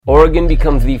Oregon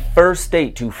becomes the first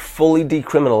state to fully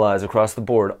decriminalize across the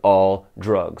board all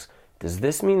drugs. Does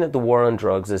this mean that the war on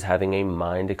drugs is having a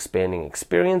mind-expanding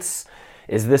experience?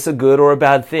 Is this a good or a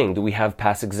bad thing? Do we have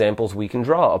past examples we can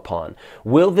draw upon?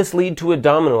 Will this lead to a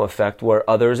domino effect where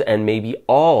others and maybe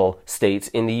all states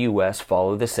in the U.S.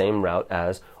 follow the same route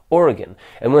as Oregon?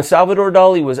 And when Salvador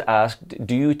Dali was asked,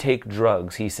 "Do you take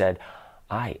drugs?" he said,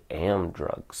 "I am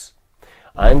drugs."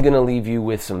 I'm going to leave you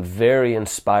with some very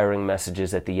inspiring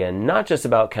messages at the end, not just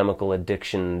about chemical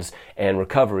addictions and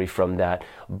recovery from that,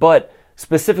 but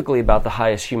specifically about the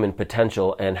highest human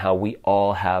potential and how we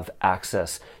all have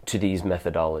access to these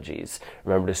methodologies.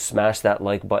 Remember to smash that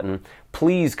like button.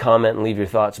 Please comment and leave your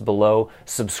thoughts below.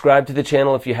 Subscribe to the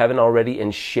channel if you haven't already,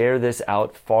 and share this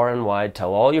out far and wide.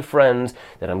 Tell all your friends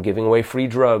that I'm giving away free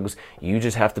drugs. You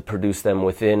just have to produce them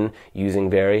within using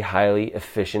very highly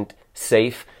efficient,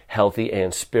 safe, healthy,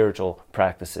 and spiritual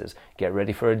practices. Get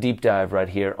ready for a deep dive right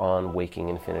here on Waking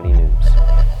Infinity News.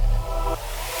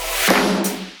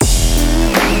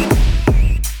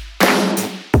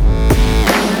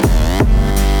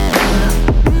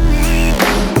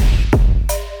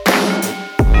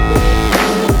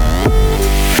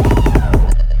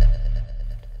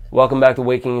 Welcome back to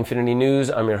Waking Infinity News.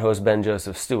 I'm your host, Ben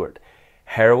Joseph Stewart.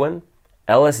 Heroin,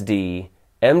 LSD,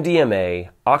 MDMA,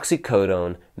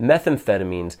 oxycodone,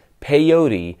 methamphetamines,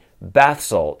 peyote, bath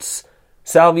salts,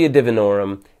 salvia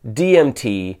divinorum,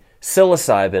 DMT,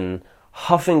 psilocybin,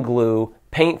 huffing glue,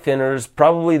 paint thinners,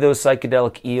 probably those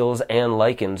psychedelic eels and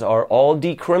lichens are all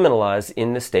decriminalized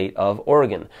in the state of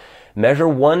Oregon. Measure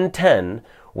 110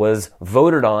 was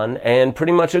voted on and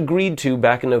pretty much agreed to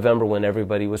back in November when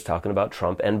everybody was talking about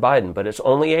Trump and Biden, but it's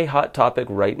only a hot topic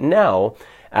right now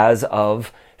as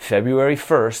of February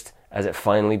 1st, as it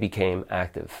finally became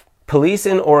active. Police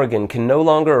in Oregon can no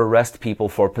longer arrest people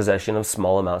for possession of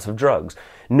small amounts of drugs.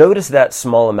 Notice that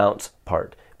small amounts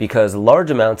part, because large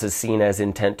amounts is seen as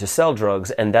intent to sell drugs,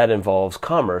 and that involves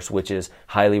commerce, which is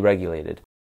highly regulated.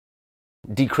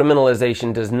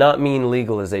 Decriminalization does not mean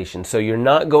legalization, so you're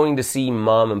not going to see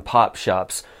mom and pop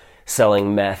shops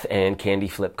selling meth and candy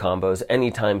flip combos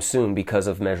anytime soon because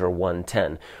of Measure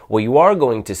 110. What you are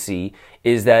going to see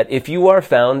is that if you are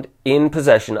found in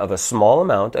possession of a small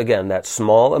amount, again, that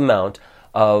small amount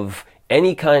of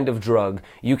any kind of drug,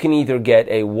 you can either get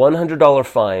a $100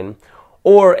 fine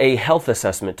or a health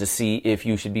assessment to see if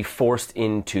you should be forced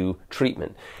into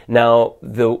treatment. Now,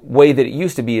 the way that it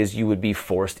used to be is you would be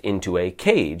forced into a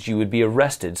cage. You would be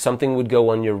arrested. Something would go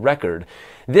on your record.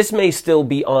 This may still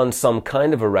be on some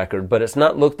kind of a record, but it's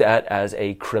not looked at as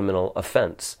a criminal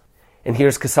offense. And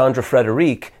here's Cassandra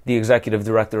Frederique, the executive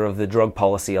director of the Drug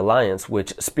Policy Alliance,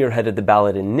 which spearheaded the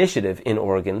ballot initiative in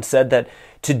Oregon, said that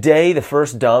today the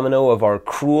first domino of our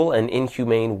cruel and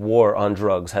inhumane war on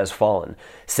drugs has fallen,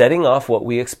 setting off what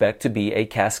we expect to be a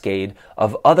cascade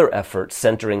of other efforts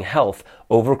centering health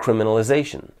over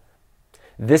criminalization.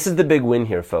 This is the big win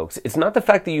here, folks. It's not the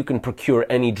fact that you can procure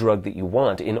any drug that you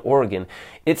want in Oregon.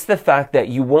 It's the fact that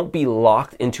you won't be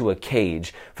locked into a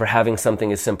cage for having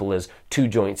something as simple as 2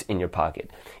 joints in your pocket.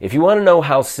 If you want to know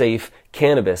how safe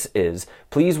cannabis is,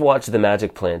 please watch The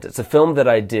Magic Plant. It's a film that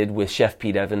I did with Chef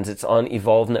Pete Evans. It's on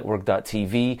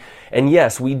evolvenetwork.tv. And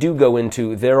yes, we do go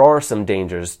into, there are some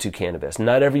dangers to cannabis.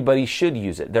 Not everybody should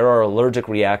use it. There are allergic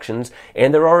reactions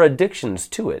and there are addictions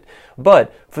to it.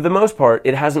 But for the most part,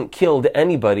 it hasn't killed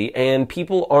anybody, and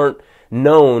people aren't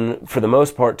known, for the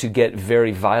most part, to get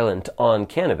very violent on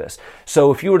cannabis.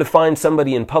 So if you were to find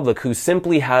somebody in public who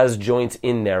simply has joints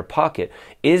in their pocket,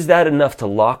 is that enough to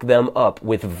lock them up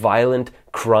with violent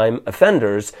crime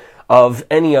offenders of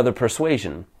any other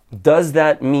persuasion? Does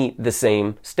that meet the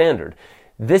same standard?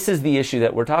 This is the issue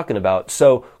that we're talking about.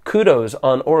 So kudos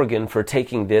on Oregon for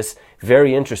taking this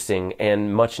very interesting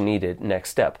and much needed next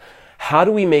step. How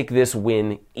do we make this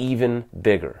win even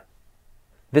bigger?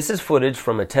 This is footage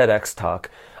from a TEDx talk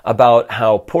about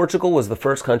how Portugal was the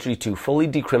first country to fully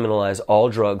decriminalize all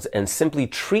drugs and simply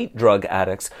treat drug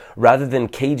addicts rather than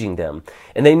caging them.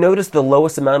 And they noticed the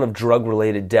lowest amount of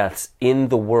drug-related deaths in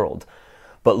the world.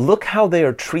 But look how they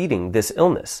are treating this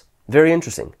illness. Very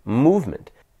interesting. Movement.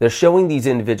 They're showing these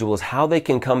individuals how they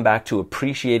can come back to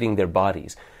appreciating their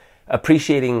bodies,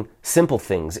 appreciating simple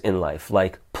things in life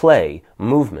like play,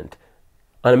 movement.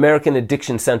 On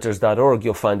AmericanAddictionCenters.org,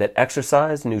 you'll find that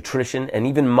exercise, nutrition, and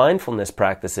even mindfulness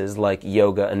practices like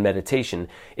yoga and meditation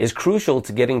is crucial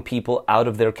to getting people out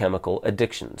of their chemical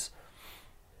addictions.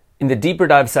 In the deeper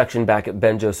dive section back at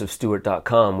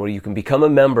benjosephstewart.com, where you can become a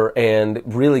member and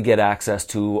really get access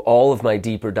to all of my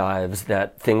deeper dives,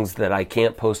 that things that I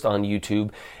can't post on YouTube,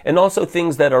 and also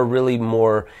things that are really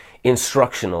more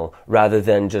instructional rather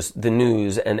than just the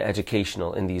news and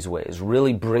educational in these ways,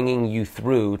 really bringing you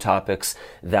through topics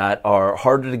that are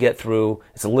harder to get through.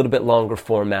 It's a little bit longer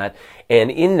format. And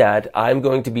in that, I'm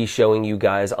going to be showing you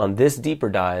guys on this deeper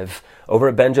dive over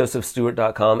at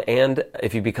benjosephstewart.com. And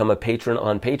if you become a patron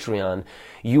on Patreon,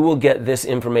 you will get this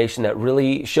information that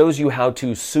really shows you how to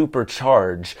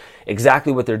supercharge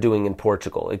exactly what they're doing in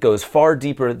Portugal. It goes far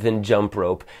deeper than jump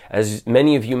rope. As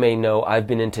many of you may know, I've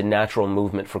been into natural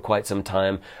movement for quite some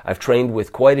time. I've trained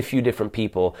with quite a few different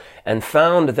people and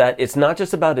found that it's not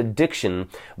just about addiction,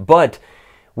 but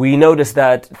we notice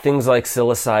that things like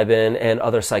psilocybin and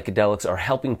other psychedelics are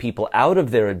helping people out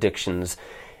of their addictions.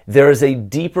 There is a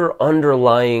deeper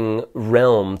underlying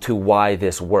realm to why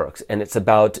this works, and it's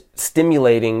about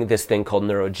stimulating this thing called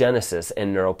neurogenesis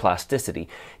and neuroplasticity,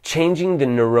 changing the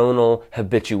neuronal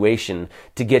habituation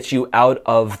to get you out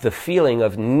of the feeling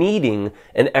of needing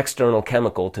an external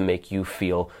chemical to make you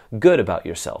feel good about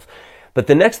yourself. But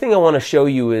the next thing I want to show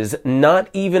you is not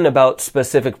even about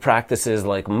specific practices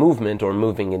like movement or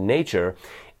moving in nature.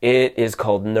 It is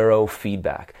called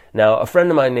neurofeedback. Now, a friend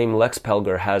of mine named Lex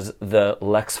Pelger has the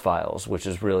Lex Files, which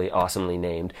is really awesomely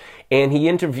named, and he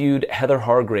interviewed Heather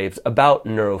Hargraves about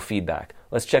neurofeedback.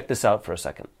 Let's check this out for a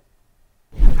second.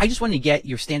 I just wanted to get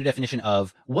your standard definition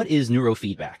of what is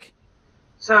neurofeedback.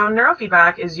 So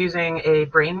neurofeedback is using a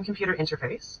brain-computer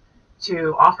interface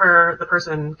to offer the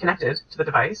person connected to the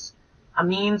device a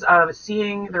means of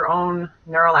seeing their own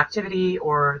neural activity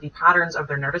or the patterns of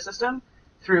their nervous system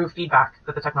through feedback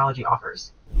that the technology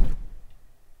offers.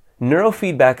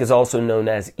 Neurofeedback is also known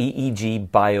as EEG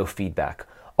biofeedback.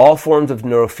 All forms of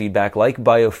neurofeedback, like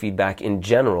biofeedback in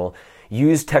general,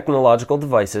 use technological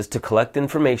devices to collect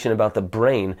information about the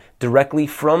brain directly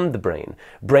from the brain.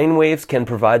 Brainwaves can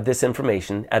provide this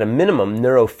information. At a minimum,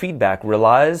 neurofeedback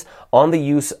relies on the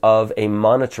use of a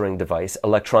monitoring device,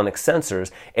 electronic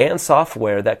sensors, and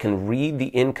software that can read the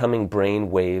incoming brain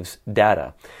waves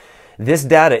data. This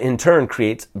data, in turn,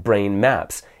 creates brain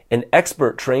maps. An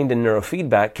expert trained in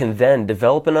neurofeedback can then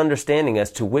develop an understanding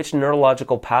as to which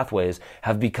neurological pathways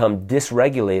have become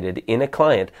dysregulated in a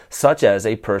client, such as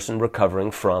a person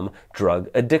recovering from drug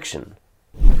addiction.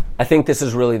 I think this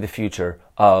is really the future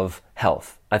of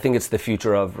health. I think it's the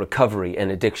future of recovery and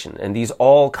addiction. And these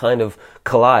all kind of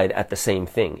collide at the same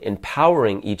thing,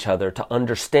 empowering each other to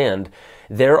understand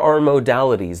there are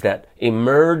modalities that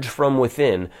emerge from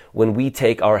within when we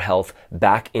take our health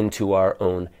back into our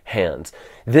own hands.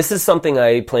 This is something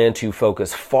I plan to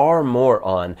focus far more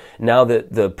on now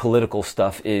that the political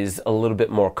stuff is a little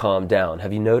bit more calmed down.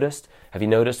 Have you noticed?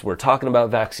 We're talking about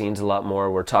vaccines a lot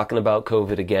more. We're talking about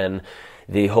COVID again.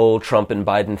 The whole Trump and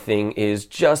Biden thing is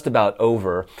just about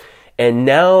over. And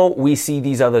now we see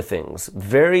these other things.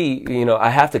 I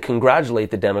have to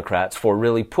congratulate the Democrats for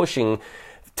really pushing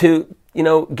to,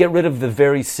 get rid of the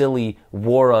very silly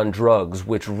war on drugs,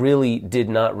 which really did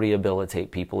not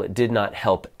rehabilitate people. It did not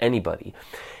help anybody.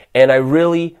 And I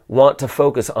really want to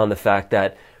focus on the fact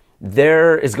that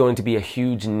there is going to be a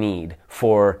huge need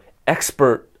for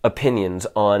expert opinions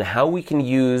on how we can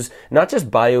use not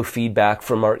just biofeedback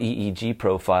from our EEG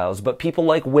profiles, but people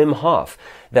like Wim Hof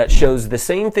that shows the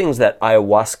same things that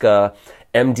ayahuasca,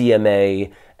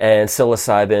 MDMA, and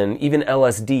psilocybin, even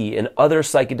LSD and other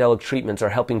psychedelic treatments are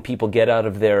helping people get out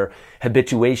of their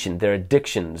habituation, their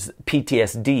addictions,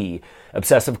 PTSD,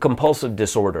 obsessive compulsive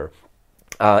disorder,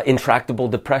 intractable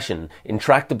depression,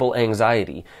 intractable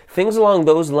anxiety, things along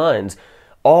those lines.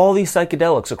 All these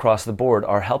psychedelics across the board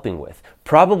are helping with,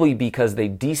 probably because they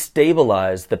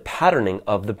destabilize the patterning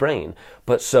of the brain.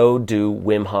 But so do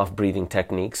Wim Hof breathing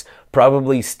techniques,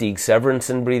 probably Stig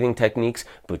Severinsen breathing techniques,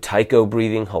 Buteyko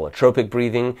breathing, holotropic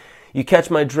breathing. You catch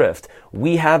my drift.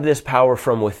 We have this power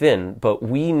from within, but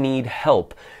we need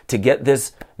help to get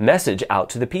this message out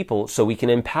to the people so we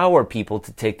can empower people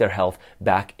to take their health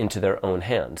back into their own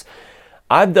hands.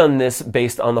 I've done this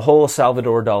based on the whole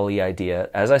Salvador Dali idea.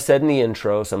 As I said in the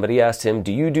intro, somebody asked him,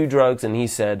 "Do you do drugs?" And he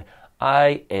said,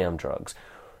 "I am drugs."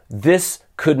 This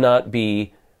could not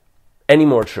be any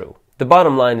more true. The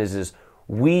bottom line is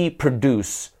we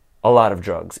produce a lot of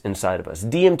drugs inside of us.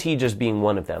 DMT just being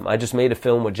one of them. I just made a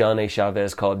film with John A.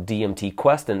 Chavez called DMT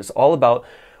Quest, and it's all about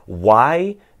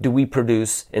why do we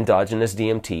produce endogenous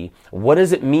DMT? What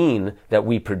does it mean that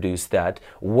we produce that?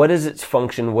 What is its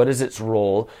function? What is its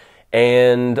role?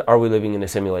 And are we living in a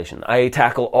simulation? I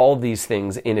tackle all these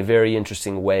things in a very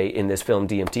interesting way in this film,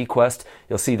 DMT Quest.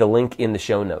 You'll see the link in the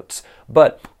show notes.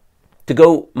 But to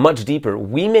go much deeper,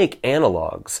 we make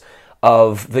analogs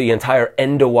of the entire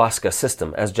endohuasca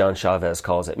system, as John Chavez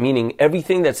calls it, meaning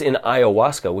everything that's in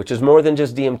ayahuasca, which is more than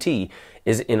just DMT,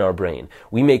 is in our brain.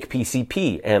 We make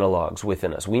PCP analogs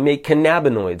within us. We make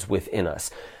cannabinoids within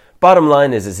us. Bottom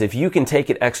line is if you can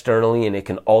take it externally and it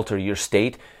can alter your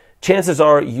state, chances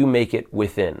are you make it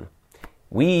within.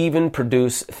 We even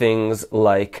produce things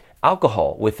like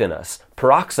alcohol within us,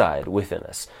 peroxide within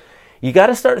us. You got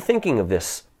to start thinking of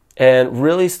this and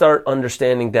really start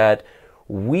understanding that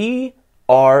we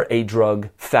are a drug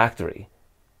factory.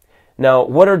 Now,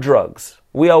 what are drugs?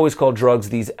 We always call drugs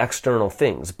these external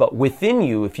things, but within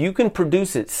you, if you can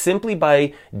produce it simply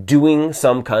by doing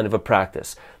some kind of a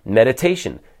practice,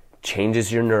 meditation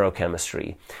changes your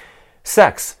neurochemistry.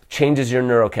 Sex changes your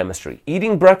neurochemistry.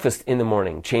 Eating breakfast in the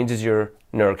morning changes your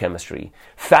neurochemistry.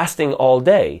 Fasting all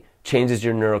day changes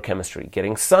your neurochemistry.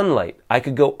 Getting sunlight. I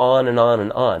could go on and on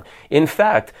and on. In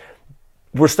fact,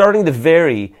 we're starting to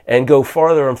vary and go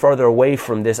farther and farther away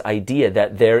from this idea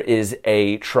that there is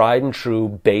a tried and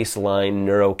true baseline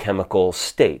neurochemical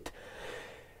state.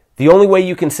 The only way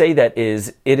you can say that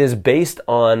is it is based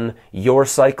on your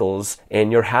cycles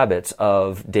and your habits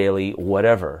of daily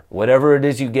whatever. Whatever it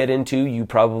is you get into, you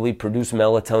probably produce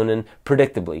melatonin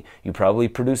predictably. You probably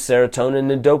produce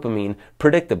serotonin and dopamine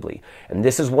predictably. And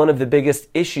this is one of the biggest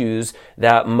issues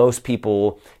that most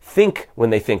people think when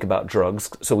they think about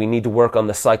drugs. So we need to work on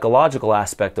the psychological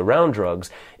aspect around drugs,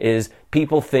 is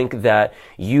people think that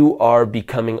you are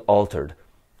becoming altered.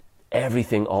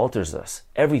 Everything alters us.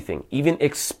 Everything. Even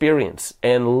experience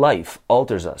and life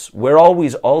alters us. We're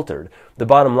always altered. The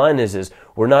bottom line is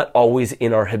we're not always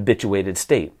in our habituated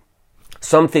state.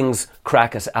 Some things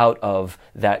crack us out of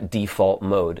that default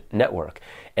mode network.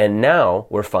 And now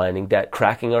we're finding that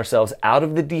cracking ourselves out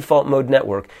of the default mode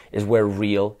network is where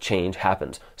real change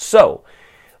happens. So,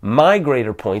 my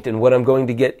greater point, and what I'm going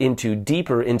to get into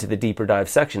deeper into the deeper dive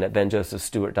section at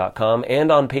benjosephstewart.com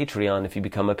and on Patreon if you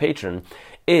become a patron,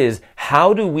 is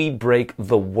how do we break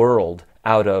the world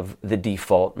out of the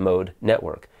default mode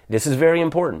network? This is very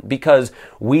important because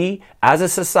we, as a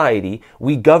society,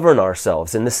 we govern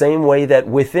ourselves in the same way that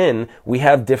within we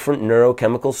have different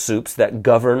neurochemical soups that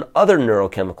govern other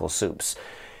neurochemical soups.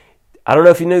 I don't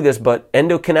know if you knew this, but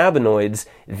endocannabinoids,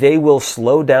 they will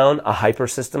slow down a hyper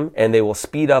system and they will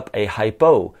speed up a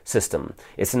hypo system.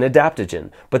 It's an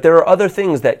adaptogen. But there are other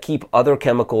things that keep other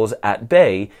chemicals at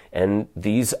bay, and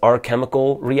these are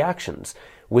chemical reactions.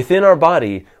 Within our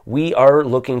body, we are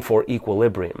looking for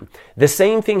equilibrium. The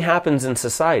same thing happens in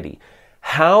society.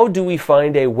 How do we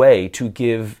find a way to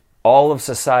give all of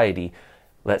society,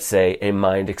 let's say, a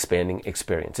mind-expanding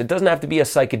experience? It doesn't have to be a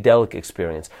psychedelic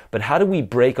experience, but how do we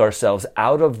break ourselves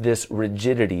out of this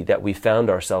rigidity that we found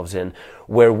ourselves in,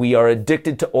 where we are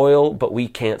addicted to oil, but we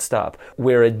can't stop?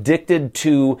 We're addicted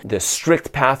to the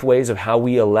strict pathways of how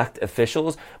we elect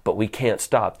officials, but we can't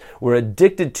stop. We're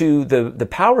addicted to the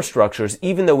power structures,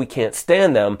 even though we can't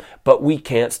stand them, but we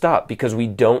can't stop because we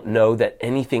don't know that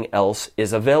anything else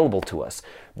is available to us.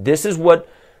 This is what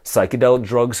psychedelic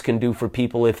drugs can do for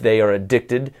people if they are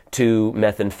addicted to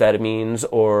methamphetamines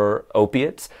or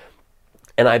opiates.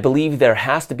 And I believe there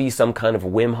has to be some kind of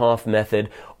Wim Hof method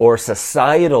or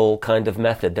societal kind of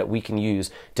method that we can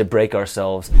use to break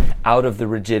ourselves out of the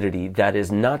rigidity that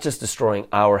is not just destroying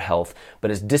our health, but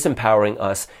is disempowering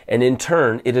us, and in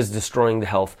turn, it is destroying the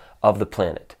health of the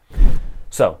planet.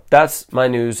 So that's my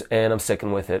news, and I'm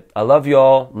sticking with it. I love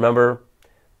y'all. Remember,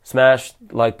 smash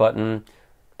the like button,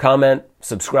 comment,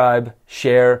 subscribe,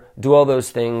 share, do all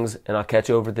those things, and I'll catch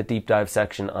you over at the deep dive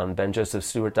section on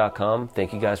benjosephstewart.com.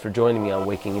 Thank you guys for joining me on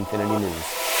Waking Infinity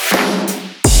News.